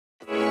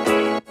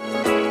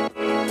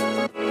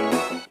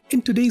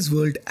In today's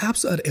world,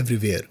 apps are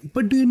everywhere,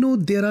 but do you know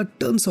there are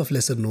tons of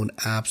lesser known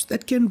apps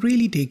that can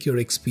really take your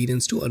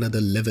experience to another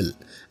level?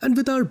 And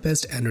with our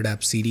best Android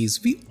app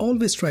series, we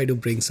always try to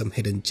bring some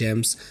hidden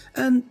gems,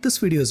 and this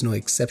video is no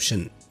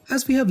exception,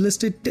 as we have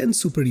listed 10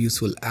 super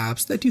useful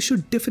apps that you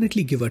should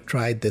definitely give a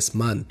try this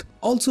month.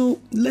 Also,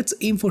 let's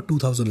aim for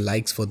 2000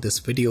 likes for this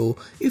video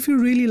if you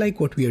really like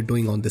what we are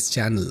doing on this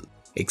channel.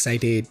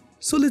 Excited?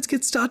 So let's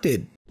get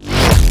started.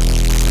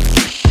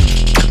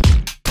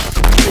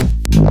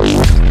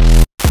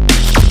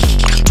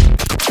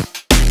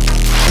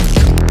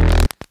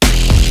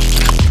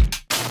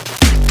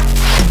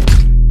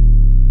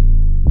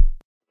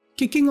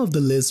 Kicking off the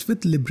list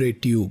with Libre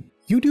Tube.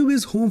 YouTube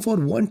is home for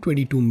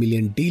 122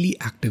 million daily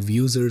active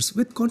users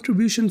with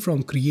contribution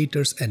from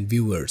creators and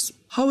viewers.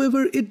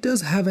 However, it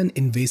does have an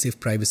invasive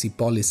privacy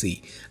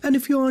policy, and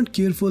if you aren't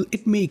careful,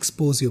 it may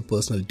expose your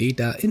personal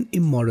data in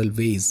immoral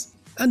ways.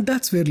 And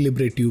that's where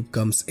Libre Tube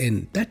comes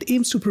in, that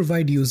aims to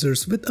provide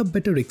users with a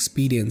better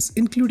experience,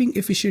 including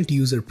efficient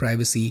user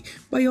privacy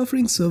by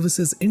offering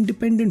services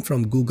independent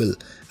from Google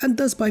and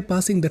thus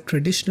bypassing the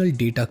traditional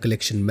data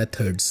collection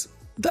methods.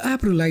 The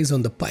app relies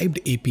on the piped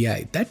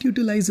API that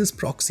utilizes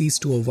proxies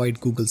to avoid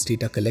Google's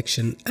data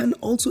collection and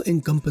also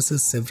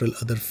encompasses several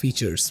other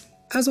features.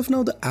 As of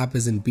now, the app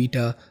is in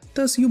beta,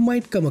 thus you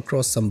might come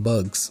across some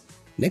bugs.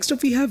 Next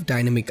up we have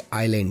Dynamic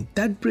Island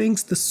that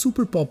brings the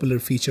super popular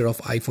feature of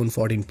iPhone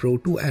 14 Pro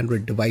to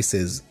Android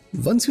devices.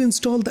 Once you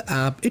install the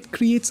app, it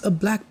creates a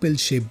black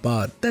pill-shaped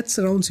bar that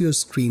surrounds your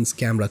screen's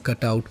camera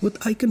cutout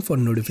with icon for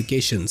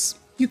notifications.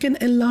 You can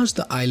enlarge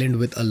the island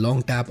with a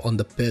long tap on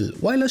the pill,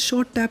 while a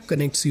short tap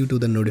connects you to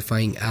the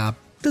notifying app.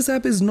 This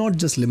app is not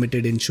just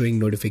limited in showing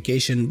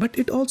notification, but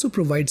it also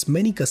provides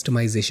many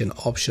customization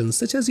options,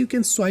 such as you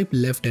can swipe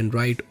left and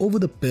right over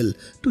the pill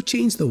to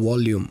change the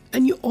volume,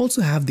 and you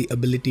also have the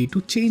ability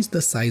to change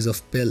the size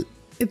of pill.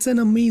 It's an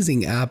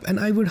amazing app and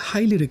I would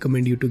highly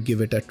recommend you to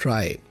give it a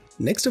try.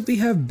 Next up we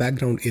have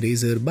Background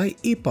Eraser by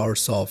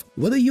APowerSoft.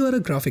 Whether you are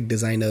a graphic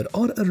designer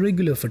or a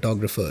regular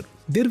photographer,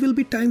 there will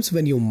be times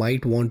when you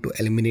might want to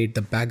eliminate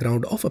the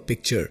background of a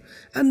picture,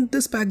 and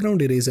this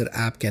Background Eraser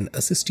app can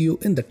assist you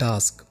in the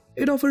task.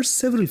 It offers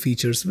several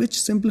features which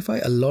simplify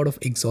a lot of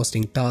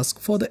exhausting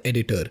tasks for the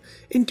editor,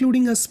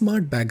 including a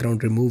smart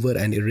background remover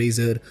and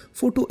eraser,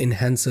 photo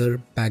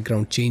enhancer,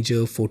 background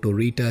changer, photo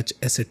retouch,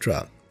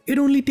 etc. It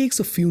only takes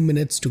a few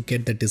minutes to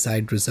get the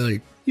desired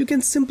result. You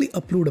can simply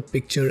upload a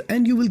picture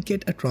and you will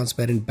get a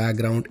transparent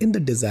background in the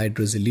desired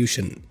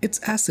resolution. It's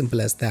as simple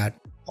as that.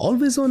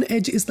 Always On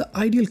Edge is the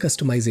ideal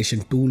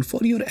customization tool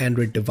for your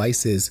Android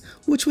devices,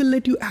 which will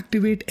let you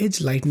activate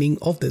edge lighting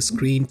of the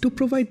screen to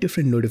provide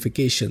different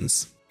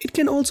notifications. It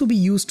can also be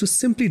used to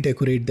simply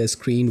decorate the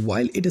screen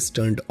while it is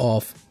turned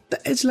off.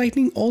 The edge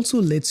lighting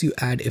also lets you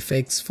add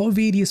effects for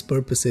various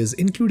purposes,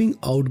 including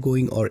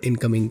outgoing or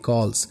incoming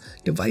calls,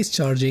 device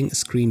charging,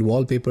 screen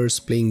wallpapers,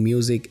 playing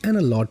music, and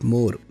a lot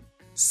more.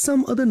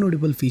 Some other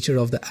notable features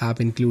of the app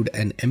include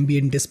an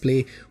ambient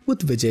display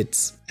with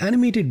widgets,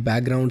 animated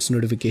backgrounds,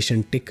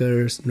 notification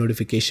tickers,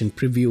 notification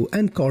preview,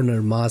 and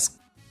corner mask.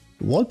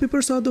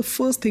 Wallpapers are the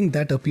first thing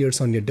that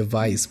appears on your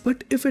device,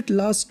 but if it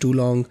lasts too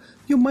long,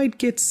 you might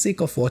get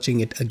sick of watching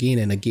it again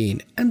and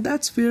again, and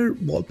that's where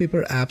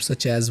wallpaper apps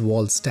such as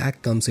Wall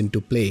Stack comes into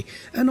play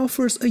and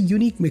offers a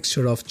unique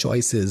mixture of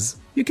choices.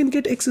 You can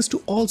get access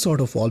to all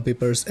sorts of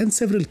wallpapers and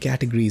several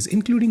categories,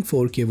 including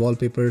 4K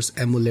wallpapers,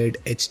 AMOLED,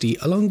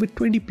 HD, along with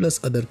 20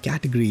 plus other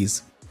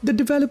categories. The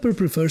developer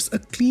prefers a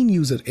clean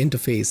user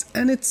interface,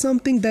 and it's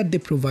something that they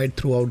provide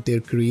throughout their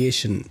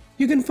creation.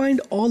 You can find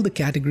all the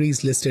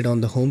categories listed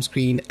on the home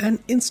screen and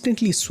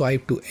instantly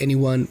swipe to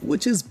anyone,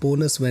 which is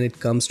bonus when it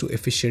comes to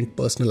efficient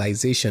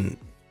personalization.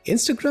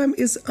 Instagram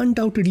is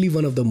undoubtedly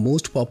one of the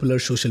most popular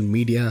social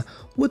media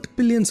with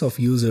billions of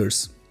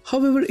users.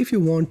 However, if you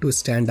want to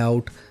stand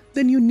out,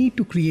 then you need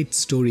to create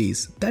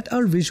stories that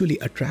are visually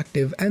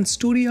attractive, and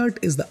story art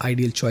is the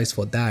ideal choice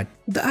for that.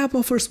 The app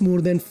offers more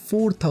than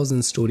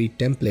 4,000 story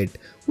template,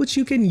 which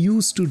you can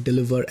use to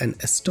deliver an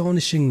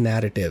astonishing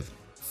narrative.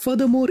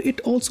 Furthermore,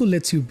 it also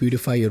lets you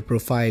beautify your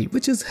profile,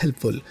 which is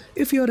helpful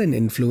if you are an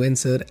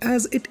influencer,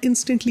 as it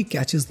instantly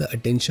catches the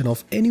attention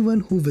of anyone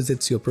who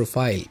visits your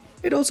profile.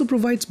 It also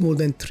provides more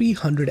than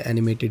 300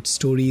 animated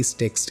stories,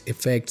 text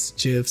effects,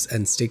 GIFs,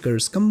 and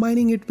stickers,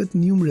 combining it with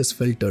numerous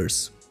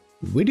filters.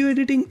 Video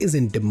editing is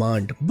in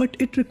demand, but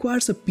it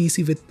requires a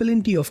PC with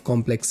plenty of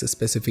complex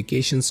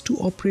specifications to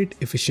operate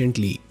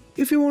efficiently.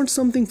 If you want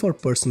something for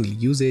personal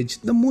usage,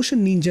 the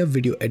Motion Ninja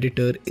Video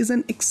Editor is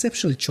an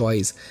exceptional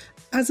choice,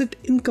 as it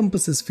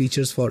encompasses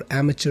features for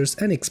amateurs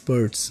and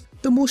experts.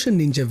 The Motion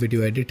Ninja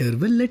Video Editor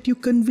will let you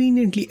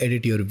conveniently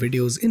edit your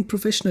videos in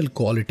professional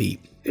quality.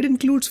 It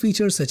includes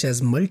features such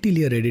as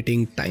multi-layer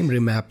editing, time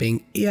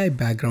remapping, AI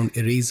background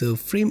eraser,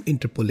 frame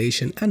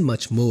interpolation, and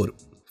much more.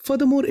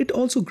 Furthermore, it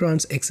also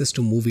grants access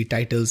to movie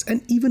titles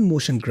and even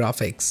motion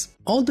graphics.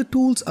 All the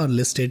tools are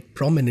listed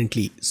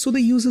prominently, so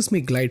the users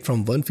may glide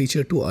from one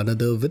feature to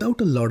another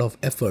without a lot of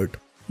effort.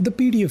 The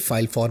PDF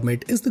file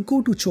format is the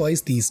go-to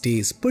choice these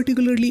days,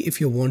 particularly if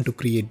you want to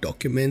create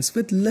documents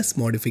with less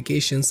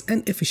modifications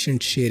and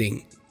efficient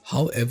sharing.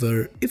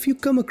 However, if you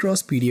come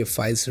across PDF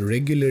files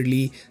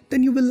regularly,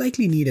 then you will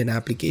likely need an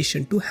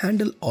application to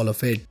handle all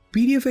of it.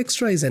 PDF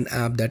Extra is an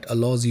app that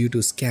allows you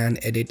to scan,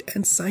 edit,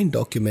 and sign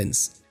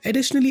documents.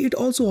 Additionally, it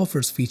also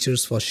offers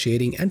features for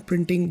sharing and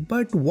printing,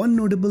 but one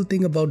notable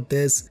thing about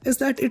this is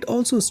that it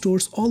also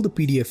stores all the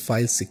PDF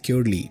files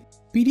securely.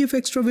 PDF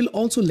Extra will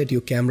also let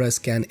your camera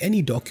scan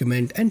any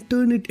document and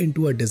turn it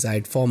into a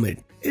desired format.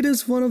 It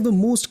is one of the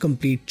most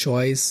complete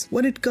choice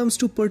when it comes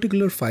to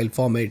particular file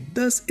format,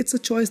 thus it's a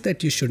choice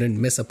that you shouldn't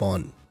miss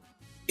upon.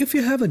 If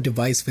you have a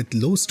device with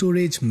low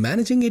storage,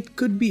 managing it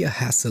could be a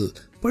hassle,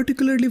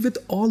 particularly with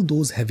all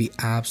those heavy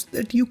apps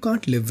that you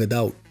can't live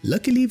without.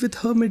 Luckily, with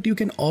Hermit you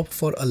can opt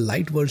for a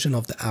light version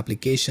of the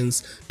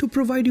applications to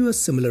provide you a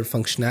similar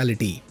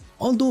functionality,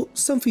 although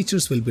some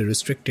features will be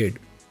restricted.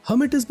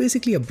 Hermit is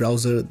basically a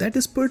browser that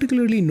is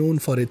particularly known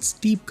for its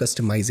deep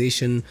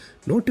customization,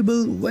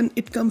 notable when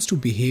it comes to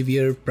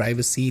behavior,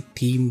 privacy,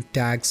 theme,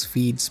 tags,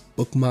 feeds,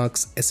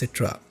 bookmarks,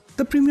 etc.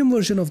 The premium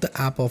version of the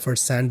app offers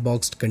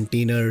sandboxed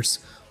containers,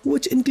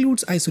 which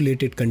includes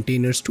isolated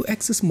containers to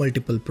access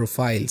multiple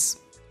profiles.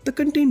 The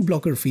content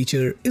blocker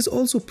feature is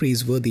also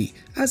praiseworthy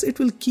as it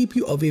will keep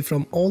you away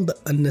from all the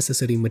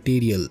unnecessary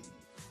material.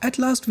 At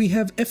last, we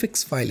have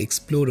FX File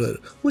Explorer,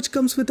 which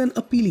comes with an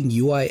appealing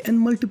UI and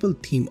multiple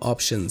theme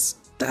options.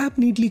 The app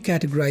neatly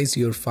categorizes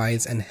your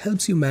files and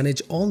helps you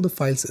manage all the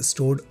files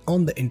stored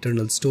on the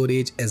internal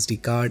storage,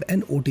 SD card,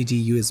 and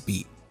OTG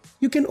USB.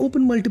 You can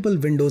open multiple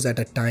windows at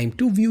a time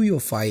to view your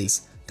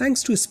files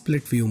thanks to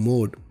split view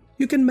mode.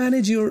 You can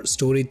manage your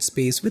storage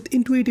space with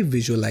intuitive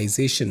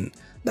visualization.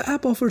 The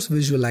app offers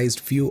visualized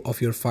view of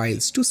your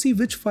files to see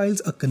which files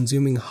are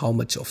consuming how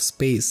much of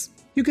space.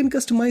 You can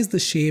customize the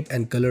shape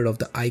and color of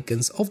the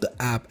icons of the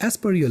app as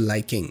per your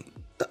liking.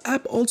 The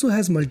app also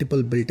has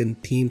multiple built-in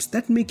themes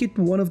that make it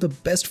one of the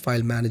best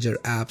file manager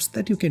apps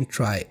that you can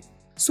try.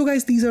 So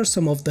guys, these are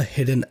some of the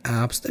hidden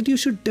apps that you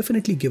should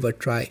definitely give a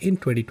try in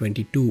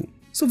 2022.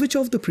 So which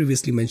of the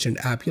previously mentioned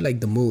app you like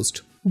the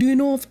most? Do you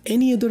know of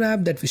any other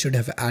app that we should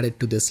have added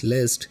to this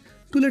list?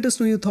 Do let us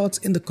know your thoughts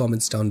in the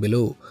comments down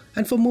below.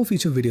 And for more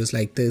future videos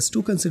like this,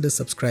 do consider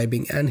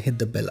subscribing and hit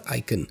the bell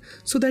icon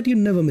so that you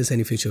never miss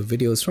any future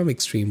videos from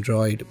Extreme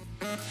Droid.